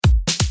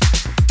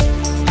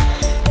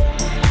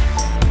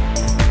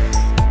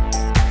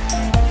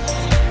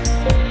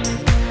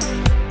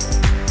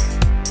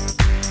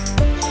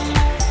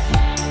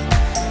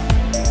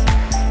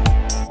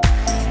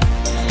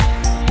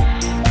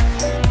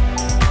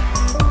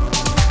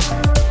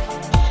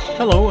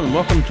and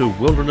welcome to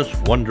Wilderness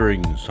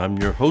Wanderings. I'm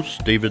your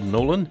host, David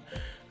Nolan,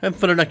 and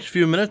for the next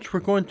few minutes,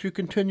 we're going to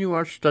continue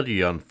our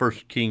study on 1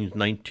 Kings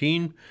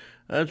 19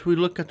 as we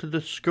look at the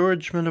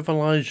discouragement of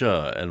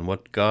Elijah and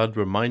what God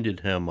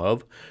reminded him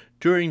of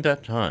during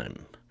that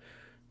time.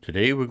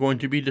 Today, we're going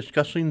to be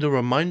discussing the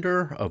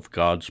reminder of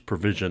God's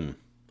provision.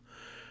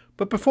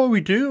 But before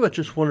we do, I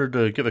just wanted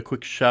to give a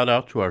quick shout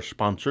out to our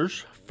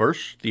sponsors.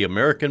 First, the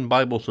American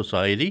Bible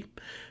Society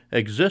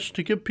exists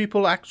to give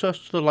people access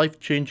to the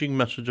life-changing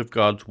message of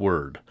God's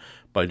Word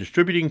by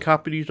distributing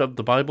copies of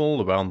the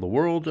Bible around the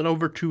world in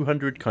over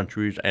 200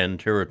 countries and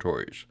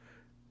territories.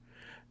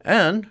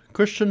 And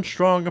Christian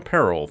Strong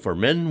Apparel for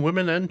men,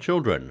 women, and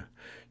children.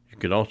 You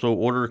can also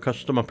order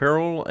custom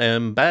apparel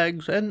and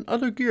bags and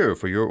other gear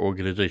for your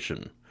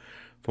organization.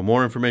 For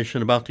more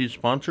information about these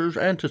sponsors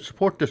and to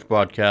support this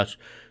broadcast,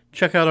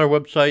 check out our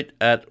website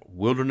at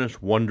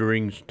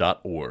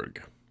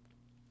wildernesswanderings.org.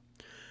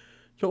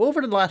 So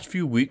over the last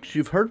few weeks,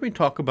 you've heard me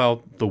talk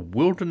about the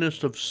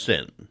wilderness of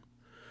sin.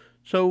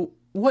 So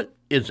what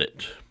is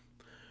it?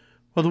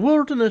 Well, the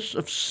wilderness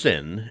of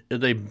sin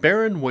is a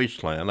barren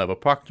wasteland of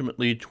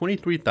approximately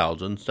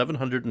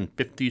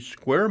 23,750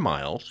 square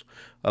miles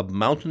of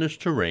mountainous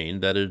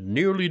terrain that is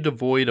nearly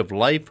devoid of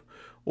life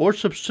or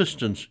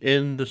subsistence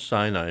in the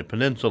Sinai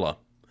Peninsula.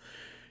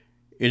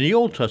 In the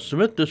Old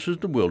Testament, this is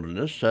the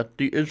wilderness that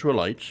the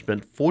Israelites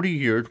spent 40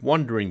 years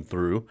wandering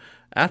through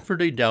after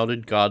they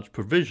doubted God's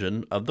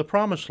provision of the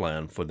Promised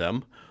Land for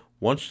them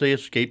once they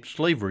escaped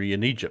slavery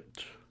in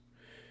Egypt.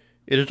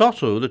 It is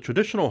also the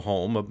traditional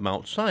home of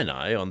Mount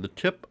Sinai on the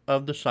tip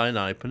of the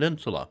Sinai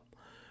Peninsula,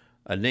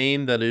 a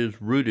name that is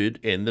rooted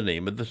in the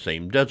name of the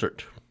same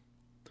desert.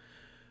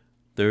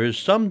 There is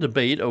some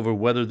debate over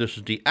whether this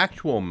is the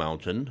actual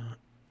mountain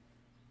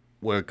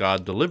where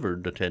God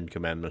delivered the Ten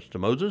Commandments to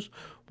Moses,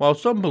 while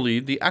some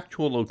believe the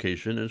actual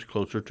location is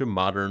closer to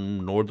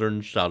modern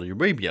northern Saudi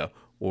Arabia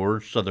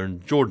or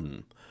southern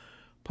Jordan,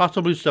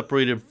 possibly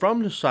separated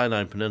from the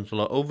Sinai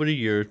Peninsula over the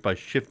years by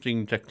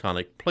shifting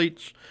tectonic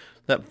plates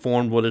that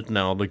formed what is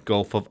now the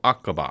Gulf of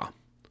Aqaba.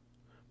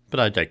 But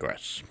I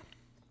digress.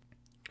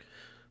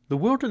 The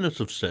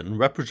wilderness of sin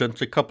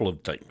represents a couple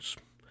of things.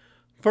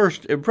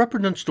 First, it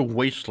represents the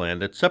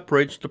wasteland that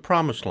separates the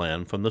Promised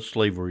Land from the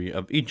slavery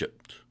of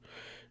Egypt.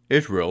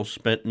 Israel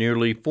spent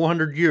nearly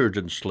 400 years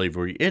in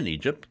slavery in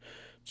Egypt,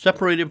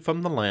 separated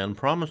from the land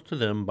promised to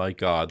them by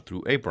God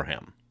through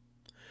Abraham.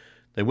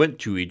 They went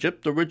to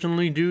Egypt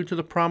originally due to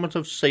the promise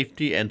of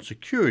safety and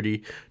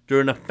security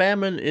during a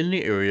famine in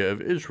the area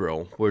of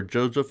Israel, where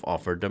Joseph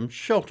offered them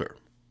shelter.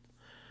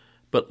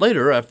 But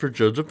later, after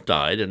Joseph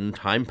died and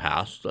time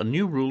passed, a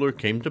new ruler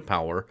came to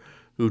power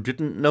who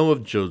didn't know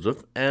of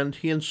Joseph, and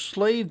he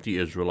enslaved the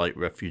Israelite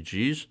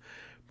refugees,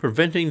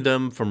 preventing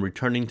them from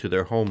returning to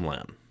their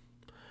homeland.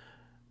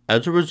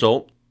 As a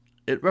result,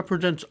 it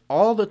represents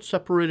all that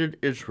separated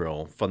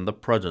Israel from the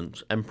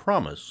presence and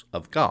promise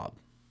of God.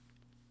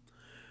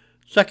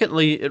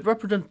 Secondly, it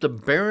represents the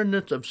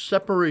barrenness of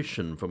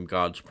separation from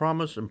God's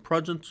promise and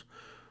presence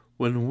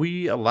when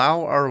we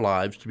allow our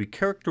lives to be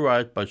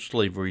characterized by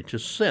slavery to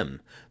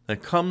sin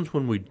that comes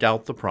when we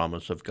doubt the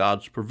promise of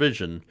God's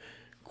provision,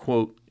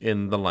 quote,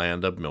 in the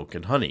land of milk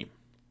and honey.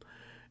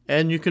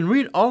 And you can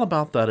read all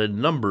about that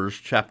in Numbers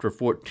chapter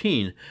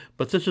 14,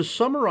 but this is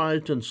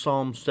summarized in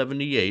Psalm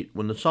 78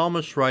 when the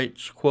psalmist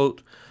writes,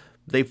 quote,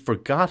 "They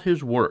forgot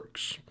his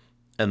works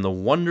and the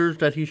wonders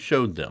that he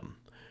showed them.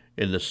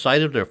 In the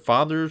sight of their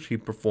fathers he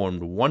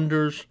performed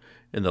wonders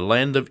in the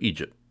land of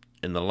Egypt,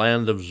 in the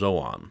land of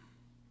Zoan."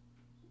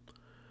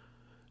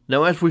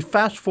 Now, as we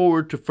fast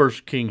forward to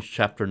 1 Kings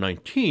chapter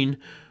 19,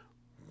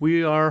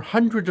 we are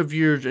hundreds of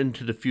years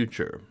into the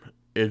future.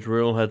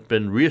 Israel has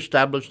been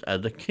reestablished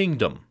as a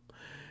kingdom.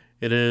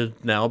 It has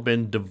now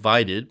been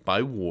divided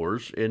by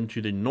wars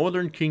into the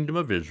northern kingdom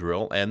of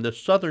Israel and the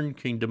southern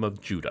kingdom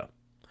of Judah.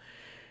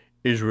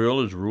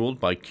 Israel is ruled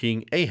by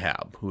King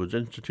Ahab, who has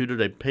instituted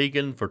a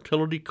pagan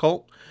fertility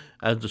cult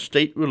as the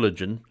state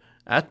religion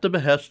at the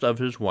behest of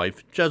his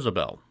wife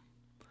Jezebel.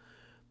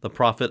 The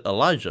prophet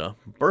Elijah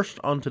burst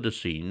onto the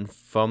scene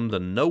from the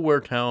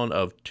nowhere town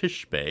of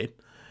Tishbe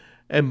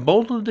and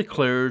boldly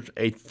declares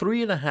a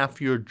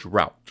 3.5-year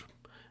drought,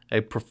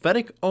 a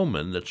prophetic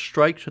omen that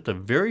strikes at the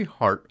very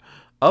heart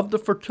of the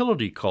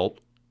fertility cult,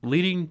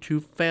 leading to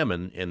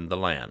famine in the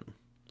land.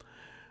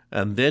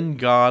 And then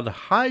God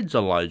hides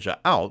Elijah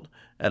out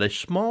at a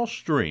small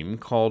stream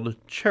called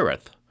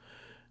Cherith,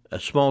 a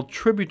small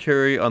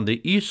tributary on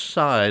the east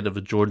side of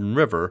the Jordan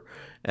River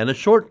and a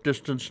short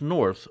distance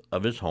north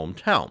of his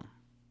hometown.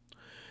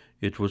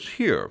 It was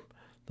here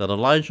that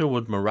Elijah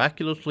was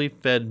miraculously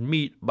fed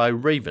meat by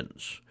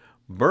ravens,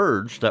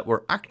 birds that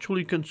were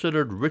actually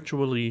considered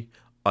ritually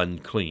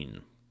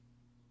unclean.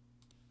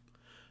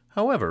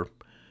 However,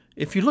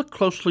 if you look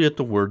closely at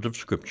the words of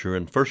Scripture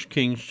in 1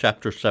 Kings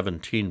chapter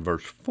 17,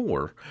 verse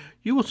 4,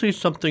 you will see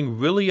something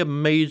really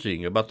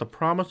amazing about the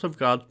promise of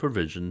God's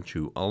provision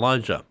to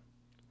Elijah.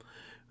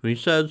 He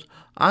says,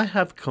 "I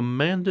have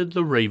commanded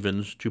the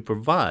ravens to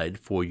provide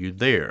for you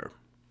there."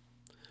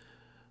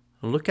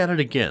 Look at it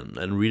again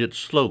and read it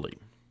slowly.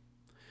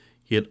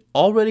 He had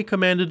already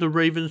commanded the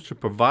ravens to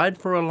provide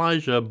for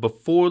Elijah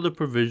before the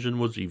provision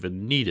was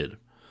even needed.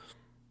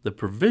 The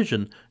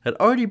provision had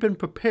already been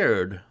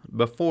prepared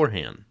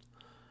beforehand.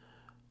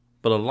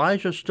 But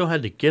Elijah still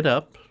had to get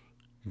up,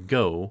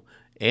 go,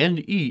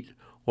 and eat,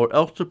 or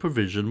else the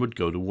provision would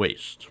go to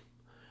waste.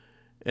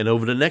 And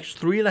over the next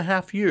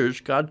 3.5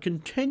 years, God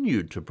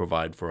continued to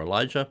provide for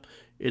Elijah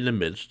in the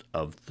midst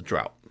of the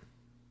drought.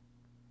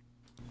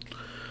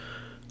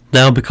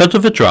 Now, because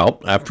of the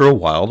drought, after a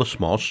while the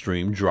small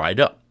stream dried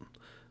up,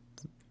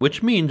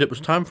 which means it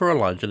was time for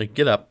Elijah to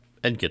get up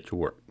and get to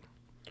work.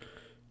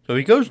 So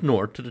he goes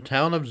north to the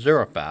town of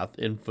Zarephath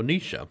in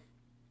Phoenicia,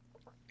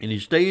 and he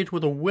stays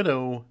with a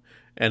widow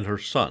and her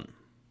son.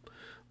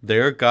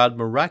 There, God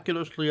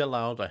miraculously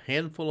allows a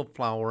handful of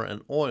flour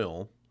and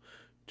oil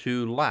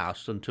to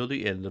last until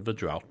the end of the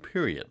drought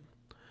period.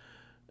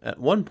 At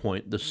one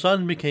point, the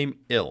son became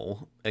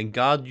ill, and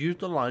God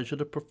used Elijah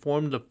to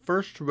perform the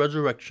first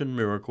resurrection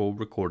miracle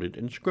recorded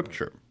in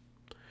Scripture.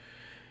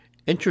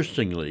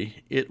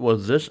 Interestingly, it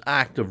was this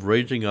act of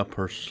raising up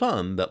her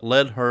son that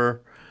led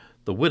her,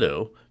 the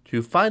widow,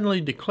 to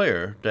finally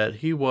declare that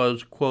he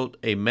was, quote,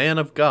 a man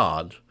of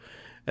God,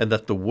 and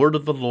that the word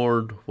of the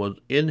Lord was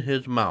in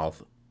his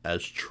mouth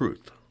as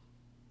truth.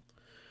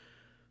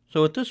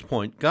 So at this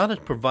point, God has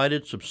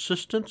provided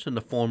subsistence in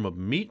the form of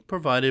meat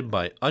provided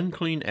by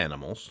unclean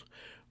animals,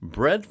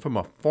 bread from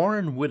a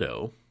foreign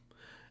widow,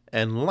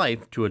 and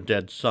life to a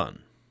dead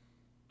son.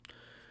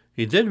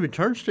 He then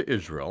returns to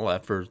Israel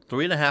after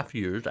 3.5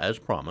 years as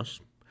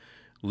promised,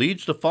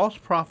 leads the false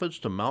prophets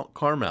to Mount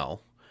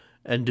Carmel,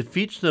 and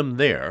defeats them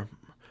there,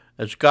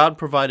 as God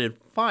provided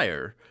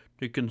fire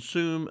to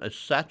consume a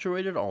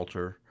saturated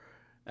altar,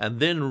 and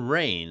then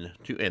rain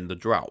to end the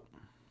drought.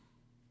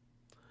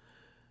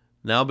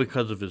 Now,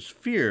 because of his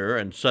fear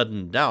and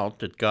sudden doubt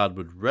that God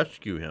would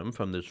rescue him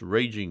from this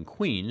raging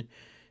queen,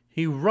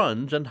 he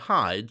runs and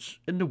hides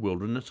in the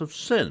wilderness of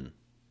Sin.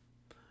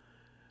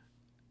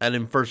 And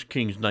in 1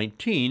 Kings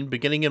 19,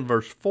 beginning in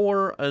verse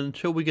 4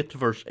 until we get to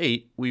verse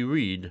 8, we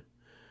read,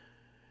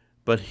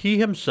 But he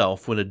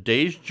himself went a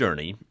day's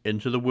journey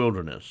into the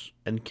wilderness,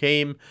 and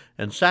came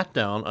and sat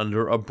down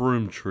under a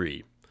broom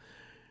tree.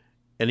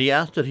 And he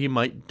asked that he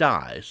might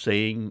die,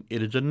 saying,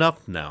 It is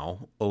enough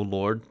now, O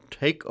Lord,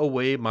 take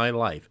away my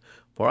life,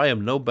 for I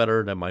am no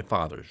better than my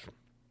fathers.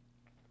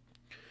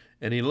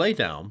 And he lay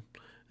down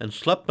and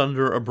slept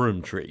under a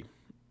broom tree.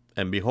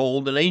 And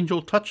behold, an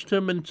angel touched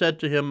him and said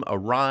to him,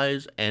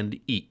 Arise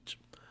and eat.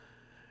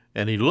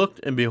 And he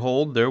looked, and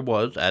behold, there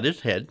was at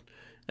his head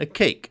a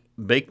cake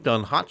baked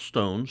on hot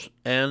stones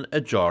and a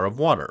jar of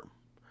water.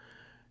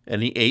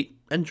 And he ate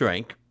and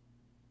drank,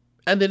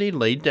 and then he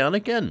laid down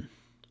again.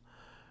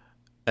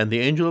 And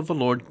the angel of the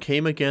Lord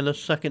came again a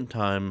second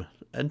time,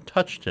 and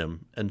touched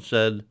him, and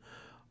said,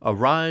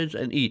 Arise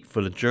and eat,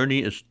 for the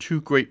journey is too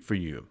great for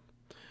you.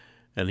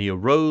 And he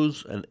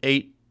arose and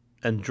ate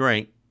and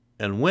drank,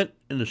 and went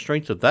in the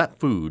strength of that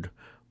food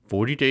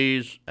 40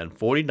 days and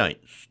 40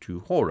 nights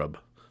to Horeb,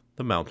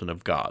 the mountain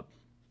of God.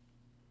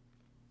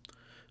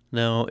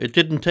 Now, it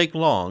didn't take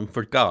long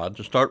for God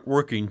to start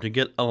working to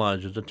get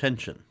Elijah's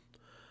attention.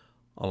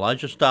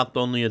 Elijah stopped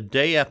only a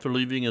day after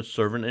leaving his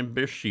servant in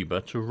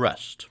Beersheba to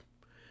rest.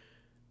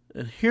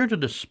 And hear the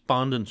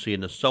despondency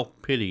and the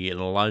self-pity in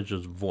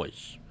Elijah's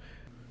voice.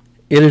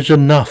 It is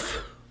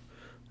enough.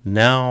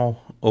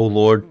 Now, O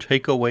Lord,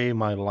 take away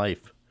my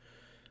life,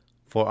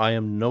 for I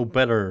am no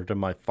better than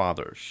my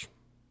fathers.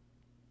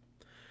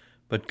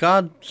 But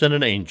God sent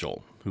an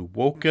angel, who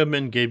woke him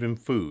and gave him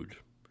food,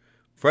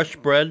 fresh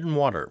bread and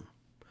water.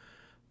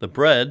 The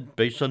bread,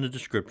 based on the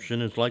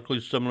description, is likely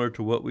similar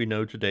to what we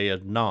know today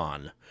as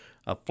naan,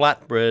 a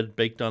flat bread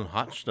baked on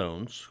hot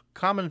stones,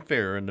 common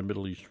fare in the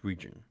Middle East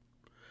region.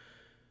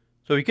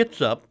 So he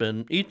gets up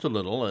and eats a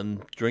little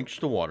and drinks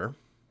the water,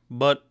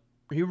 but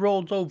he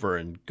rolls over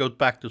and goes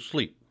back to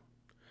sleep.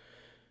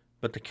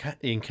 But the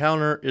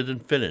encounter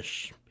isn't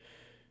finished.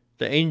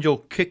 The angel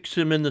kicks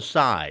him in the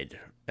side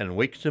and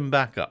wakes him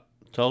back up,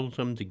 tells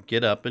him to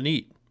get up and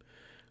eat,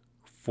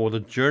 for the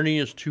journey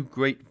is too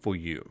great for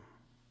you.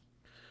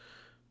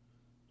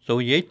 So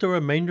he ate the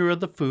remainder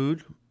of the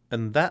food,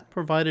 and that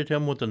provided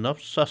him with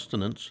enough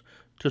sustenance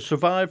to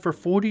survive for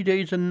 40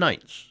 days and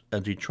nights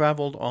as he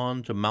traveled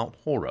on to Mount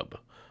Horeb,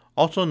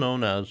 also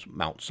known as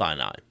Mount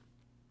Sinai.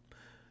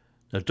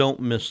 Now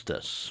don't miss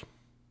this.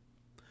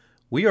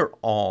 We are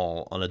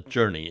all on a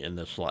journey in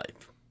this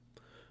life.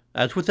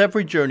 As with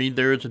every journey,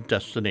 there is a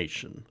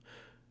destination.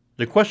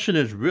 The question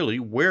is really,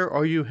 where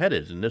are you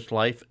headed in this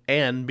life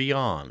and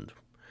beyond?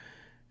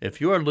 If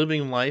you are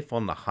living life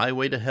on the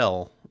highway to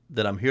hell,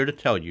 then I'm here to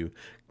tell you,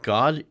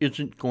 God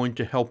isn't going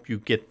to help you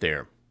get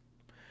there.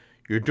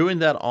 You're doing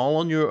that all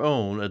on your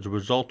own as a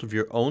result of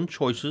your own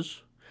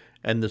choices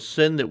and the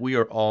sin that we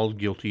are all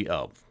guilty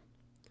of.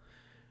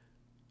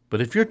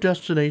 But if your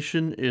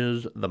destination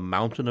is the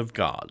mountain of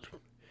God,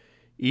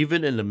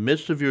 even in the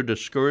midst of your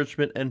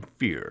discouragement and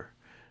fear,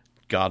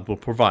 God will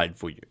provide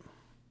for you.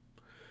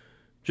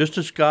 Just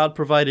as God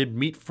provided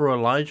meat for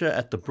Elijah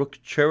at the brook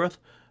Cherith,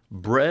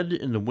 bread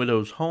in the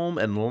widow's home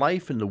and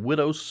life in the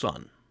widow's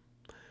son.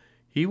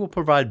 He will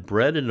provide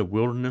bread in the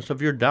wilderness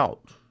of your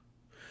doubt,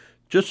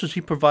 just as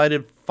he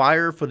provided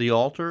fire for the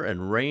altar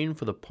and rain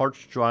for the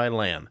parched dry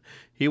land.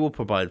 He will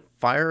provide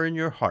fire in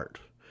your heart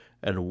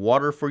and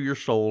water for your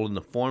soul in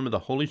the form of the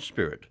Holy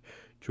Spirit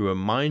to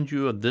remind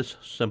you of this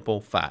simple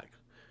fact.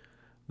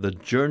 The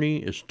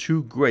journey is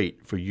too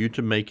great for you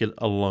to make it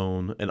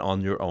alone and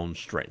on your own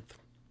strength.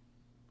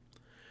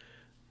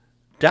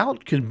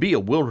 Doubt can be a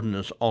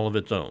wilderness all of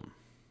its own.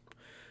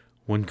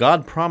 When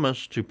God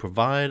promised to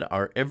provide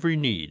our every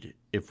need,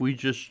 if we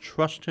just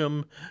trust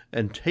Him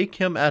and take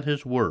Him at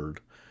His word,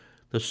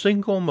 the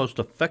single most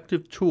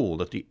effective tool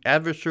that the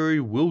adversary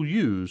will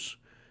use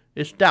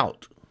is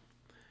doubt.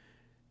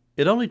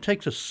 It only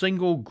takes a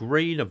single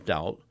grain of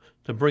doubt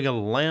to bring a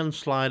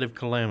landslide of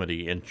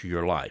calamity into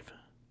your life.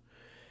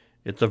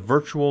 It's a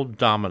virtual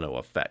domino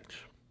effect.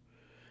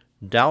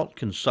 Doubt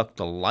can suck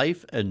the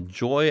life and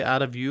joy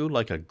out of you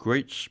like a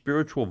great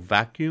spiritual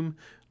vacuum,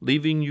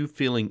 leaving you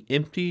feeling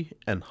empty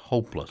and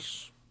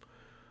hopeless.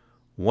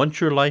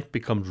 Once your life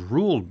becomes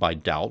ruled by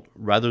doubt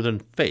rather than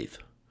faith,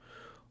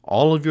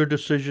 all of your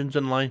decisions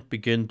in life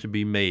begin to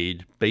be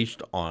made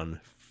based on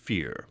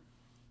fear.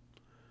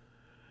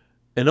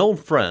 An old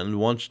friend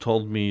once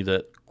told me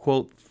that,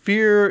 quote,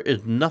 "Fear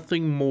is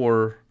nothing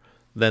more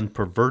than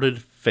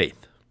perverted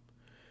faith.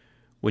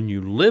 When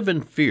you live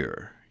in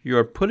fear, you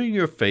are putting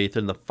your faith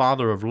in the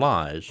father of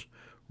lies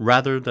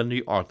rather than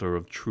the author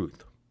of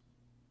truth."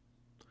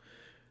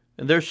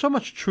 And there's so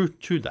much truth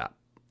to that.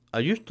 I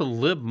used to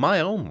live my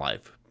own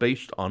life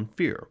based on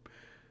fear,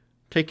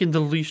 taking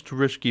the least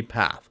risky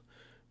path,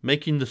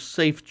 making the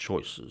safe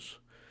choices.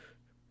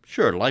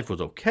 Sure, life was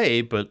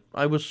okay, but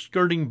I was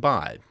skirting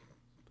by,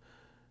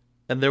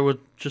 and there was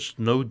just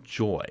no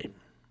joy.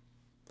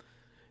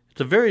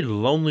 It's a very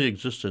lonely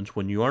existence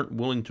when you aren't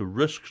willing to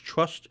risk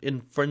trust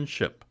in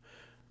friendship.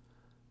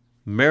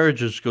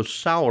 Marriages go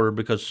sour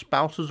because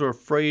spouses are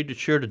afraid to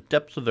share the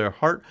depths of their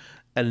heart,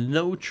 and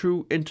no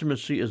true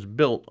intimacy is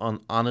built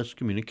on honest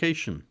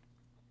communication.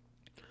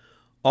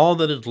 All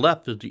that is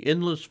left is the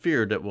endless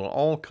fear that will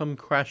all come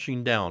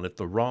crashing down if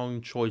the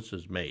wrong choice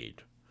is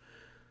made.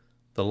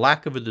 The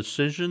lack of a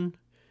decision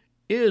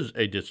is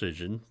a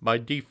decision by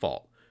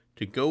default,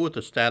 to go with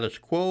the status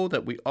quo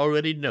that we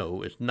already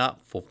know is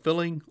not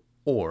fulfilling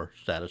or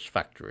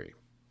satisfactory.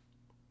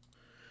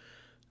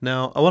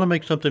 Now, I want to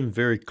make something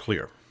very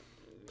clear.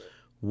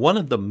 One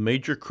of the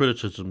major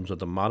criticisms of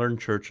the modern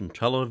church and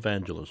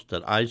televangelists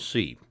that I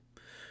see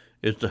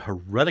is the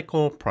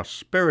heretical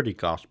prosperity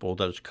gospel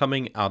that is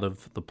coming out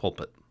of the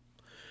pulpit.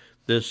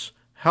 This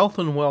health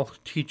and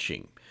wealth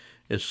teaching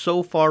is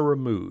so far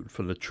removed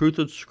from the truth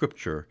of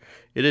Scripture,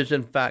 it is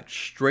in fact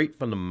straight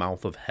from the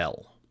mouth of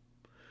hell.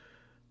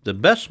 The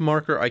best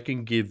marker I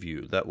can give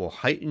you that will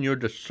heighten your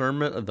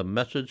discernment of the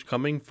message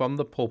coming from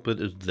the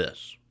pulpit is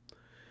this.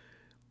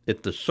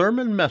 If the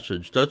sermon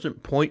message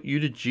doesn't point you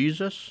to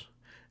Jesus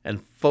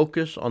and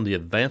focus on the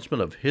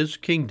advancement of His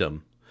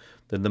kingdom,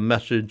 then the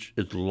message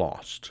is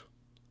lost.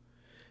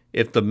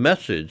 If the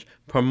message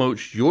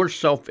promotes your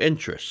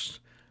self-interest,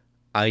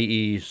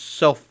 i.e.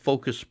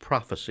 self-focused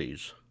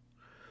prophecies,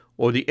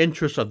 or the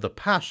interests of the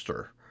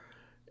pastor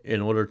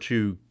in order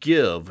to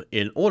give,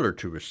 in order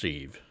to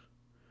receive,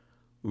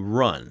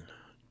 run.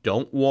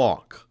 Don't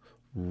walk.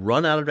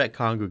 Run out of that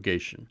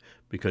congregation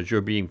because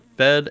you're being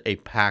fed a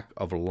pack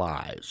of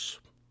lies.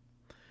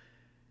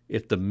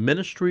 If the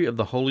ministry of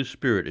the Holy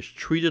Spirit is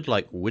treated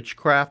like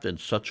witchcraft in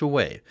such a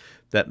way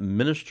that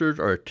ministers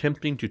are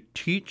attempting to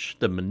teach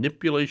the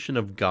manipulation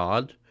of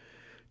God,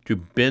 to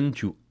bend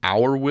to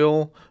our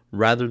will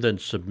rather than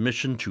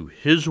submission to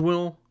His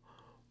will,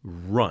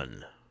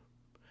 run.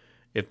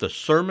 If the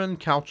sermon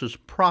couches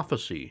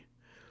prophecy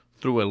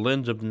through a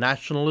lens of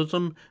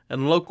nationalism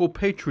and local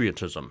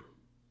patriotism,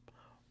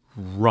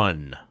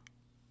 run.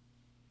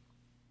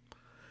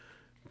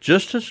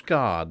 Just as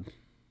God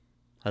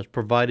has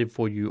provided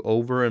for you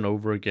over and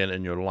over again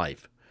in your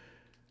life,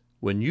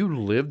 when you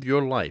live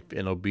your life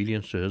in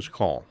obedience to His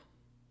call,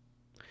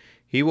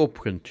 He will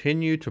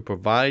continue to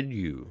provide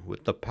you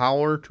with the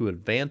power to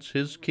advance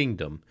His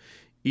kingdom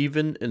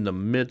even in the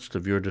midst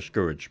of your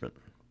discouragement.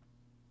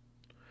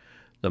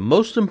 The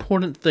most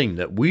important thing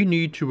that we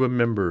need to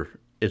remember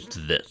is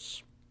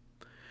this.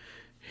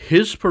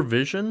 His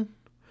provision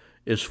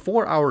is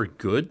for our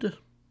good,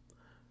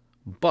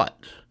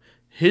 but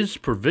His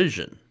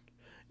provision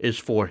is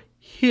for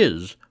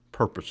His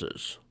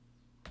purposes.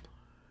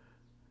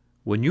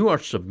 When you are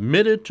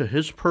submitted to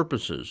His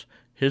purposes,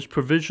 His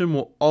provision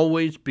will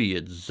always be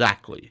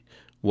exactly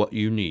what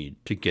you need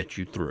to get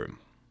you through.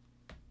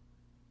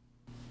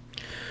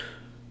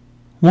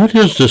 What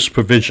is this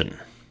provision?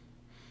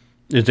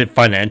 Is it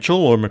financial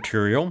or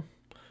material?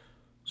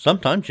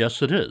 Sometimes,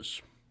 yes, it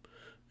is.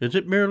 Is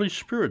it merely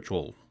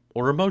spiritual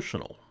or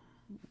emotional?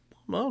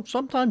 Well,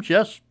 sometimes,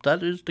 yes,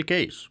 that is the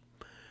case.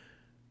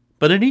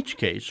 But in each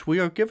case, we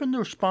are given the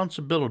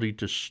responsibility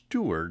to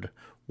steward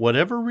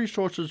whatever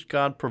resources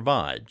God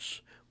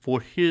provides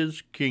for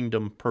His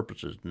kingdom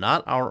purposes,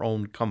 not our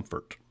own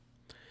comfort.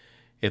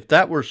 If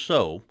that were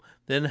so,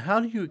 then how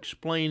do you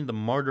explain the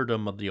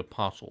martyrdom of the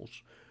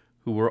apostles,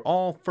 who were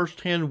all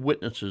first-hand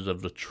witnesses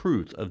of the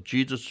truth of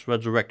Jesus'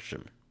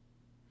 resurrection?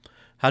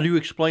 How do you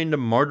explain the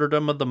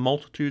martyrdom of the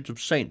multitudes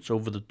of saints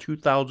over the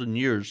 2,000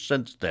 years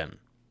since then?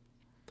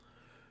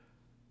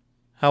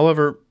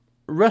 However,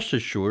 rest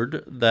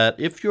assured that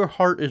if your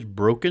heart is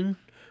broken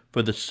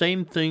for the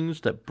same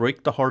things that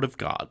break the heart of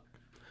God,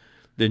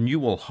 then you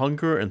will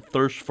hunger and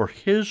thirst for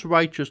His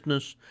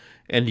righteousness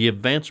and the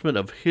advancement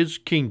of His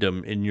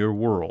kingdom in your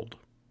world.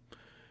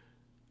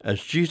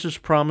 As Jesus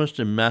promised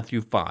in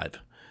Matthew 5,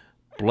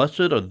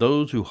 "Blessed are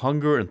those who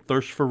hunger and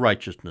thirst for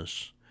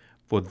righteousness,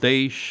 for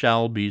they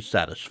shall be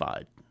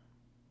satisfied."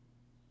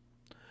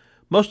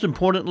 Most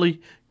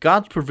importantly,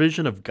 God's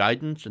provision of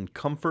guidance and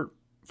comfort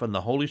from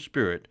the Holy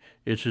Spirit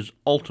is His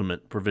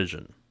ultimate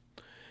provision.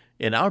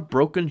 In our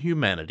broken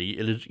humanity,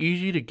 it is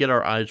easy to get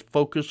our eyes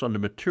focused on the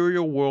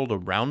material world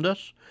around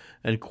us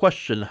and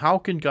question, how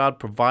can God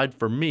provide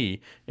for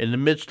me in the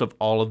midst of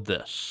all of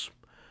this?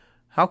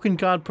 How can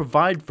God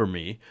provide for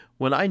me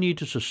when I need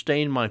to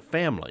sustain my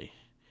family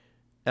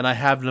and I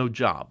have no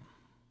job?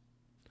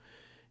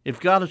 If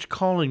God is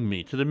calling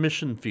me to the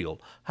mission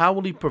field, how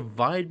will He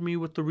provide me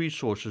with the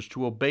resources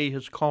to obey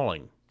His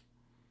calling?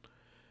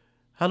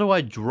 How do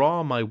I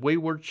draw my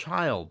wayward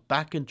child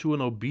back into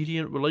an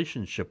obedient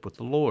relationship with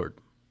the Lord?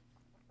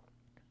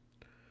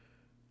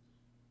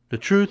 The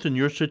truth in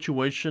your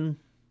situation,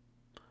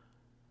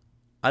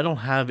 I don't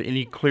have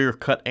any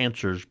clear-cut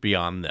answers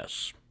beyond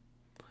this.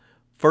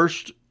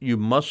 First, you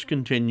must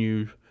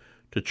continue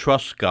to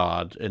trust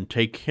God and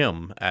take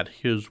Him at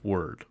His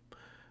word.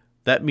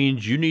 That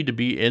means you need to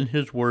be in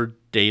His word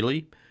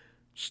daily,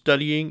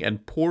 studying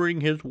and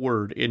pouring His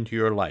word into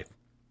your life.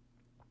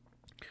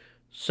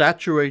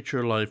 Saturate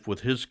your life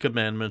with His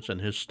commandments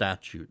and His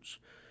statutes.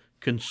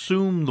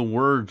 Consume the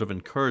words of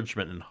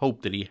encouragement and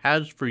hope that He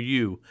has for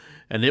you,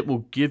 and it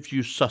will give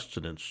you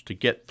sustenance to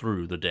get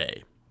through the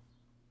day.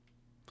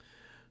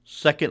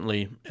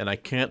 Secondly, and I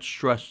can't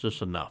stress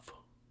this enough,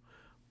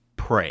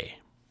 pray.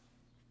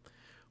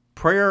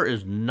 Prayer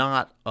is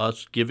not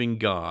us giving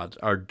God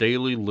our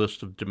daily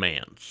list of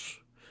demands.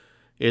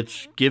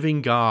 It's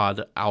giving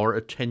God our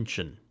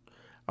attention,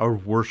 our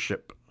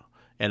worship,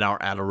 and our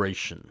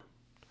adoration.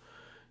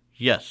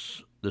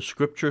 Yes, the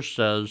Scripture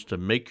says to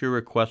make your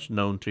requests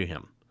known to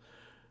Him,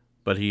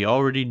 but He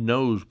already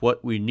knows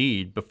what we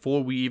need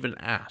before we even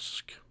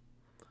ask.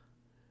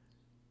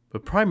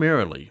 But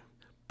primarily,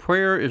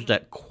 prayer is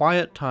that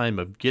quiet time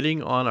of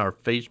getting on our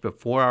face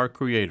before our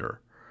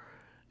Creator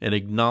and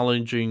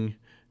acknowledging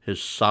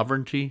His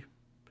sovereignty,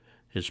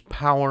 His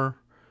power,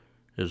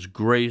 His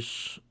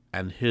grace,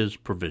 and His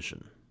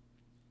provision.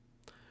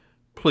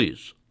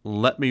 Please,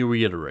 let me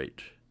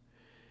reiterate.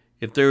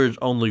 If there is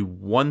only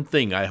one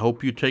thing I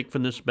hope you take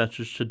from this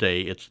message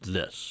today, it's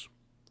this: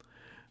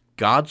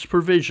 God's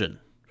provision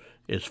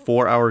is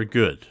for our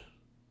good,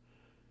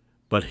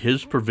 but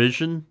His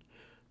provision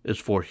is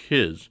for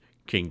His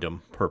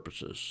kingdom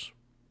purposes.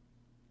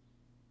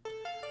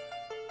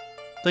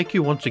 Thank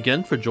you once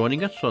again for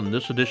joining us on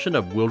this edition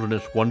of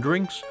Wilderness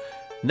Wanderings.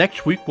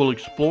 Next week, we'll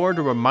explore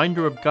the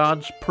reminder of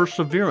God's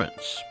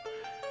perseverance.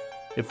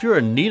 If you're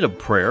in need of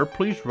prayer,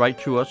 please write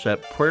to us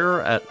at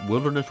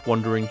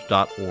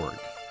prayer@wildernesswanderings.org.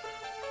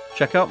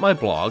 Check out my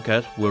blog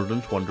at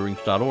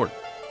wildernesswanderings.org.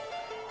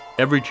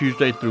 Every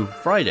Tuesday through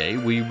Friday,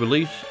 we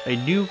release a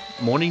new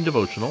morning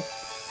devotional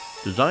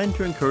designed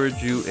to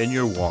encourage you in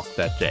your walk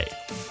that day.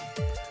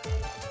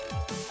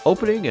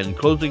 Opening and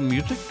closing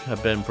music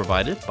have been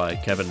provided by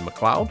Kevin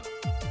MacLeod.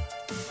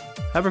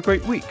 Have a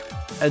great week,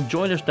 and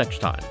join us next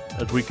time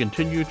as we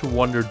continue to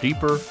wander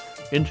deeper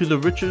into the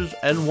riches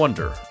and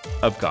wonder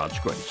of God's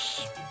grace.